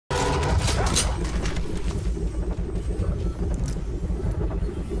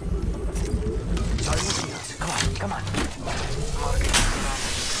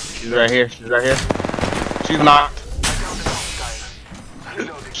She's right here. She's right here. She's knocked.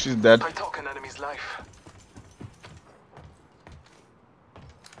 She's dead. I took an enemy's life.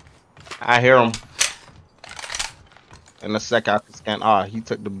 I hear him. In a sec, I can scan. Ah, he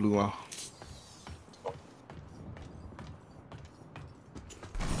took the blue one.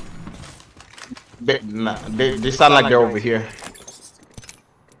 They sound like they're over here.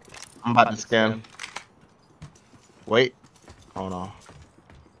 I'm about to scan. Wait. Hold on.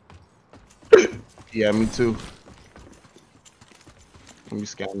 Yeah, me too. Let me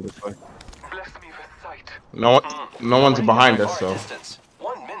scan this way. Bless me with sight. No one's behind us, so.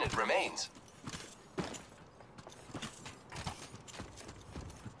 1 minute remains.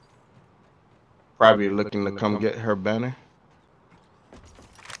 Probably looking to come get her banner.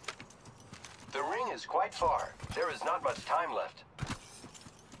 The ring is quite far. There is not much time left.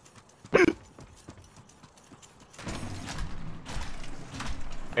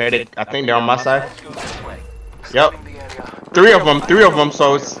 I think they're on my side. Let's go this way. Yep. In the area. Three of them,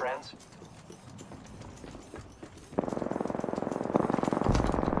 so it's. Friends.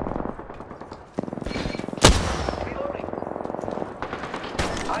 Reloading.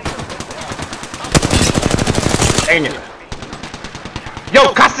 Dang it.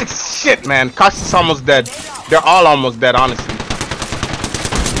 Yo, Caustic's shit, man. Caustic's almost dead. They're all almost dead, honestly.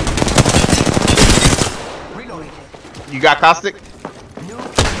 You got Caustic?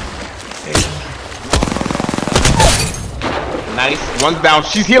 Nice. One's down.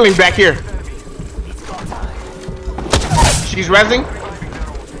 She's healing back here. She's rezzing.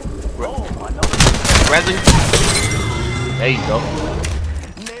 Rezzing. There you go.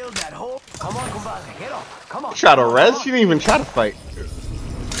 Nailed that hole. Come on, compadre. Get up. Come on. Try to res? She didn't even try to fight.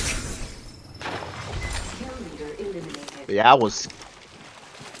 Yeah, I was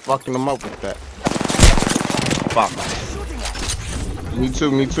fucking them up with that. Fuck. Me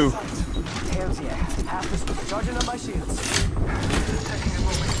too, me too.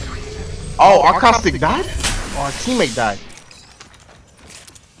 Oh, our Caustic died? Oh, our teammate died.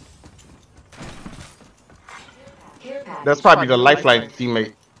 That's probably the lifeline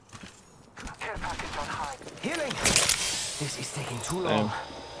teammate. Care package on high. Healing. This is taking too long. Damn.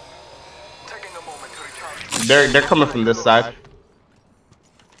 Taking a moment to recharge. They're coming from this side.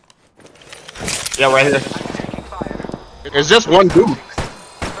 Yeah, right here. It's just one dude. Recharging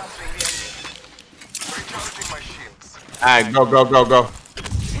my shields. Alright, go.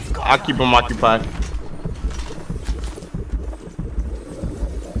 I'll keep him occupied.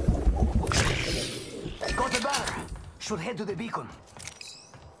 Got the banner. Should head to the beacon.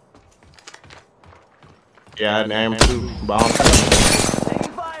 Yeah, I am too. But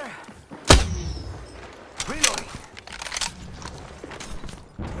Taking fire. Reloading.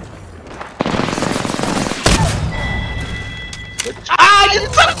 ah, you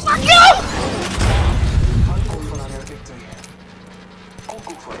took my kill! I'll go for our victory. I'll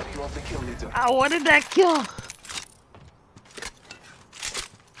go for it. You are the kill leader. I wanted that kill.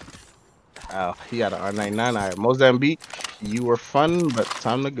 Oh, he got an R99. Alright, Mozambique, you were fun, but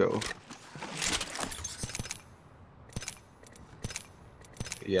time to go.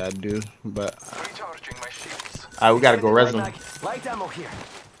 Yeah, I do, but Recharging my shields. alright, we gotta go res him. Light ammo here.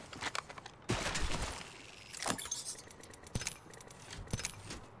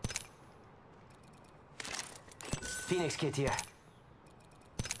 Phoenix kit here.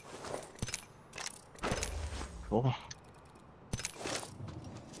 Cool.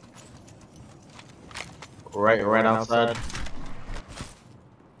 Right outside.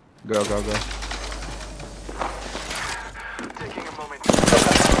 Go. Taking a moment.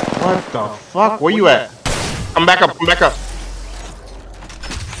 What the fuck? Where you at? Come back up. It's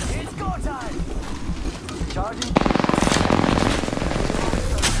go time. Charging.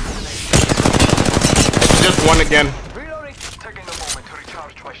 Just one again. Reloading. Taking a moment to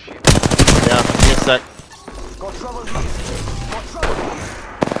recharge my shield. Yeah, give me a sec. Got trouble. Got trouble.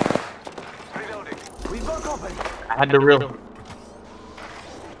 Reloading. We've got company. I had the real.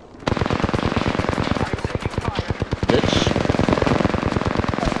 Bitch.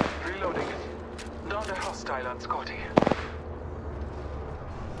 Reloading. Not a hostile on Scotty.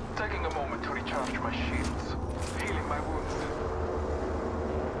 Taking a moment to recharge my shields. Healing my wounds.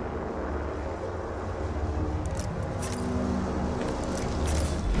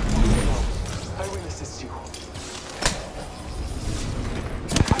 I will assist you.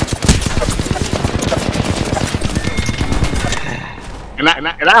 And I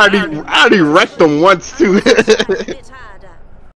already wrecked them once too.